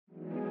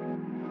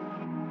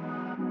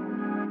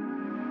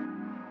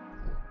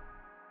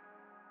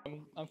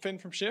I'm Finn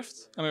from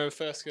Shift. I'm here with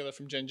Firstkiller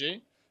from Gen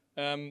G.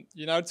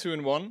 You're now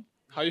 2-1.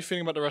 How are you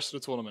feeling about the rest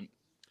of the tournament?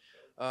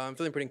 I'm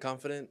feeling pretty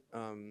confident.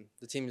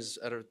 The team is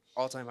at an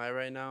all-time high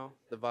right now.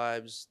 The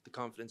vibes, the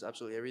confidence,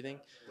 absolutely everything.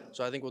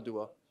 So I think we'll do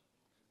well.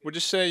 Would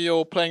you say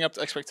you're playing up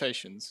to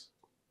expectations?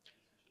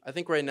 I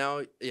think right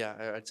now,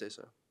 yeah, I'd say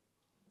so.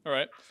 All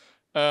right.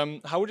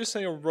 How would you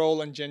say your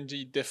role in Gen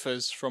G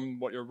differs from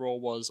what your role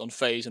was on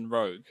FaZe and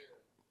Rogue?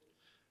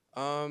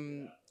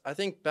 I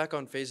think back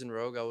on FaZe and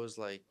Rogue, I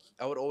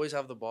would always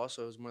have the ball,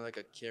 so it was more like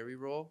a carry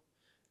role.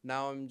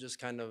 Now I'm just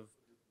kind of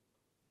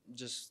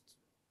just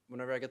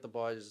whenever I get the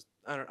ball,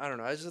 I don't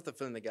know. I just have to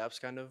fill in the gaps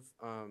kind of,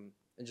 and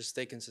just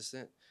stay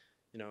consistent.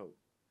 You know,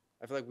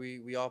 I feel like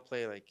we all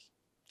play like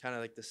kind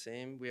of like the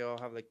same. We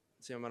all have like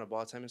the same amount of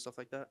ball time and stuff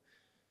like that.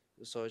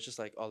 So it's just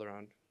like all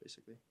around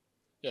basically.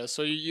 Yeah,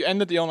 so you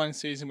ended the online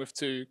season with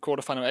 2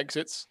 quarterfinal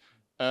exits.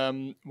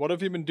 What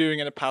have you been doing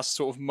in the past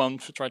sort of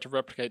month to try to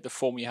replicate the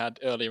form you had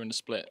earlier in the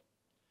split?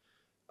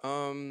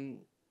 Um,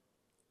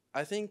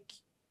 I think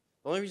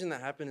the only reason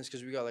that happened is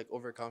because we got like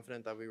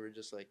overconfident that we were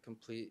just like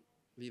completely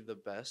the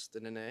best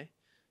in NA.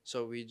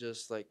 So we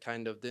just like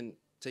kind of didn't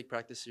take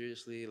practice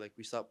seriously. Like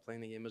we stopped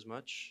playing the game as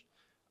much.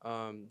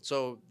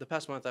 So the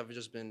past month I've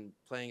just been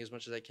playing as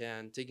much as I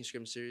can, taking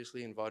scrims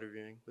seriously and VOD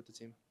reviewing with the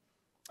team.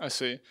 I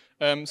see.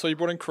 So you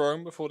brought in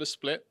Chrome before the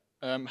split.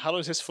 How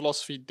does his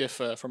philosophy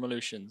differ from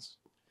Illusion's?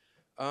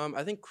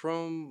 I think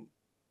Chrome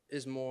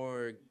is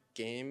more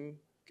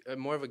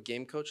of a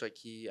game coach. Like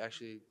he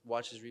actually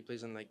watches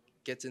replays and like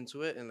gets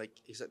into it and like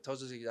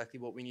tells us exactly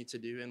what we need to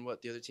do and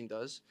what the other team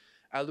does.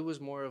 Alu was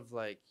more of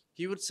like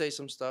he would say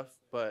some stuff,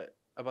 but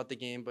about the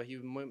game, but he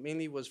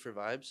mainly was for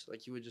vibes.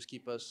 Like he would just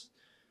keep us,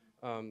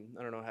 I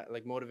don't know,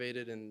 like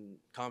motivated and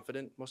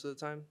confident most of the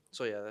time.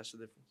 So yeah, that's the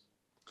difference.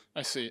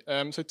 I see.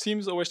 So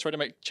teams always try to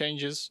make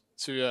changes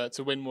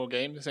to win more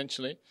games,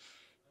 essentially.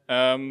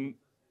 Um,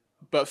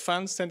 but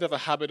fans tend to have a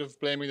habit of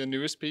blaming the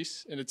newest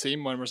piece in the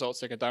team when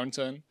results take a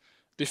downturn.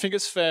 Do you think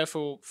it's fair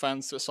for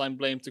fans to assign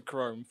blame to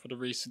Chrome for the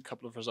recent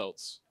couple of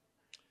results?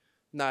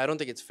 No, I don't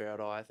think it's fair at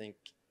all.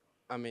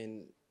 I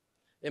mean,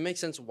 it makes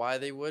sense why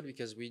they would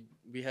because we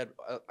had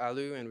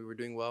Alu and we were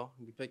doing well.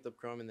 We picked up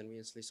Chrome and then we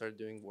instantly started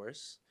doing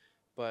worse.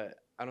 But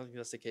I don't think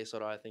that's the case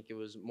at all. I think it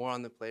was more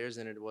on the players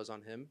than it was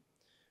on him.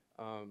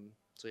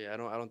 So yeah, I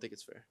don't think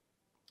it's fair.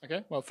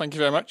 Okay, well, thank you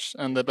very much,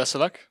 and best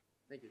of luck.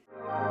 Thank you.